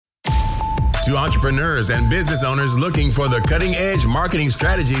To entrepreneurs and business owners looking for the cutting-edge marketing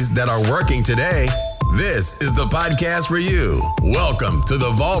strategies that are working today, this is the podcast for you. Welcome to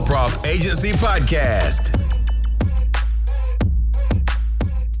the Volprof Agency Podcast.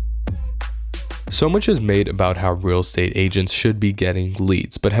 So much is made about how real estate agents should be getting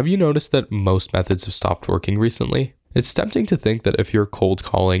leads, but have you noticed that most methods have stopped working recently? It's tempting to think that if you're cold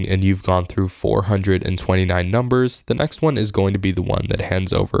calling and you've gone through 429 numbers, the next one is going to be the one that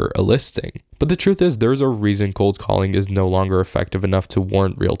hands over a listing. But the truth is, there's a reason cold calling is no longer effective enough to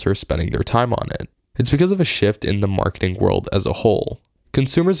warrant realtors spending their time on it. It's because of a shift in the marketing world as a whole.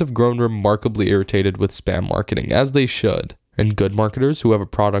 Consumers have grown remarkably irritated with spam marketing, as they should, and good marketers who have a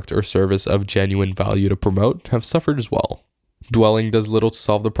product or service of genuine value to promote have suffered as well. Dwelling does little to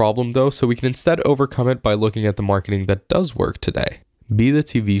solve the problem though, so we can instead overcome it by looking at the marketing that does work today. Be the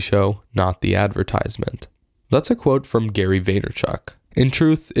TV show, not the advertisement. That's a quote from Gary Vaynerchuk. In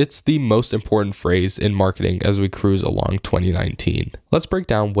truth, it's the most important phrase in marketing as we cruise along 2019. Let's break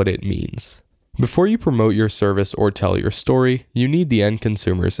down what it means. Before you promote your service or tell your story, you need the end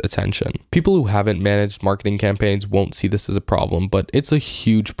consumer's attention. People who haven't managed marketing campaigns won't see this as a problem, but it's a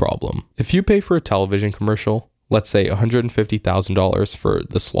huge problem. If you pay for a television commercial, let's say $150,000 for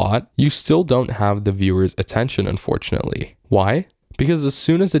the slot, you still don't have the viewer's attention, unfortunately. Why? Because as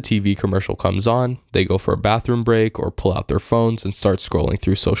soon as a TV commercial comes on, they go for a bathroom break or pull out their phones and start scrolling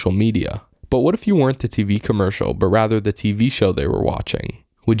through social media. But what if you weren't the TV commercial, but rather the TV show they were watching?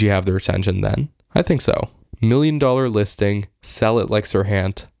 Would you have their attention then? I think so. $1 Million Listing, Sell It Like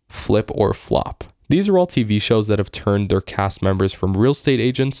Serhant, Flip or Flop. These are all TV shows that have turned their cast members from real estate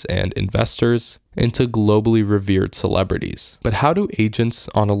agents and investors into globally revered celebrities. But how do agents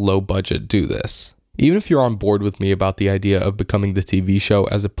on a low budget do this? Even if you're on board with me about the idea of becoming the TV show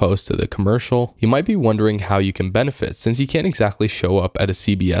as opposed to the commercial, you might be wondering how you can benefit since you can't exactly show up at a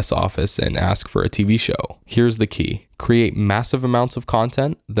CBS office and ask for a TV show. Here's the key. Create massive amounts of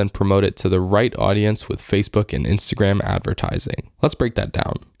content, then promote it to the right audience with Facebook and Instagram advertising. Let's break that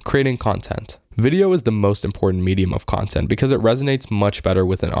down. Creating content. Video is the most important medium of content because it resonates much better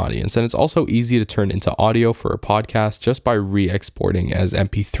with an audience, and it's also easy to turn into audio for a podcast just by re-exporting as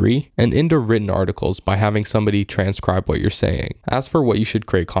MP3 and into written articles by having somebody transcribe what you're saying. As for what you should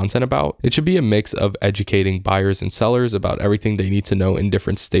create content about, it should be a mix of educating buyers and sellers about everything they need to know in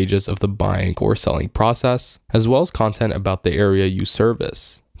different stages of the buying or selling process, as well as content about the area you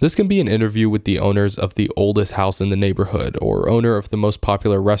service. This can be an interview with the owners of the oldest house in the neighborhood or owner of the most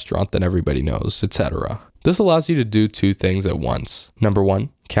popular restaurant that everybody knows, etc. This allows you to do two things at once. Number one,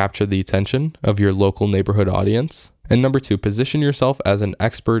 capture the attention of your local neighborhood audience. And number two, position yourself as an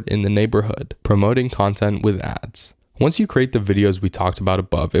expert in the neighborhood, promoting content with ads. Once you create the videos we talked about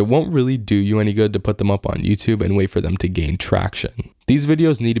above, it won't really do you any good to put them up on YouTube and wait for them to gain traction. These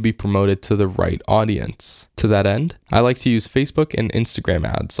videos need to be promoted to the right audience. To that end, I like to use Facebook and Instagram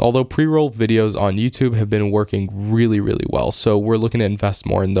ads, although pre-roll videos on YouTube have been working really well, so we're looking to invest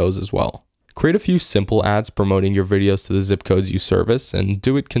more in those as well. Create a few simple ads promoting your videos to the zip codes you service and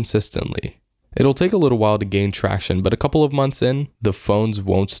do it consistently. It'll take a little while to gain traction, but a couple of months in, the phones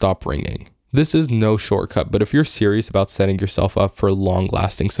won't stop ringing. This is no shortcut, but if you're serious about setting yourself up for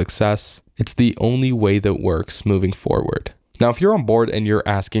long-lasting success, it's the only way that works moving forward. Now, if you're on board and you're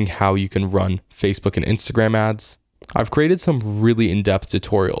asking how you can run Facebook and Instagram ads, I've created some really in-depth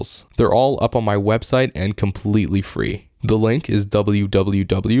tutorials. They're all up on my website and completely free. The link is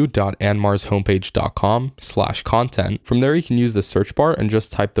www.anmarshomepage.com/content. From there, you can use the search bar and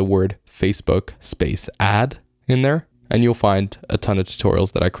just type the word Facebook space ad in there, and you'll find a ton of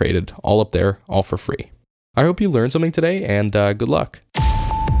tutorials that I created all up there, all for free. I hope you learned something today, and good luck.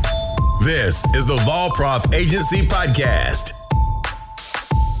 This is the Volprof Agency Podcast.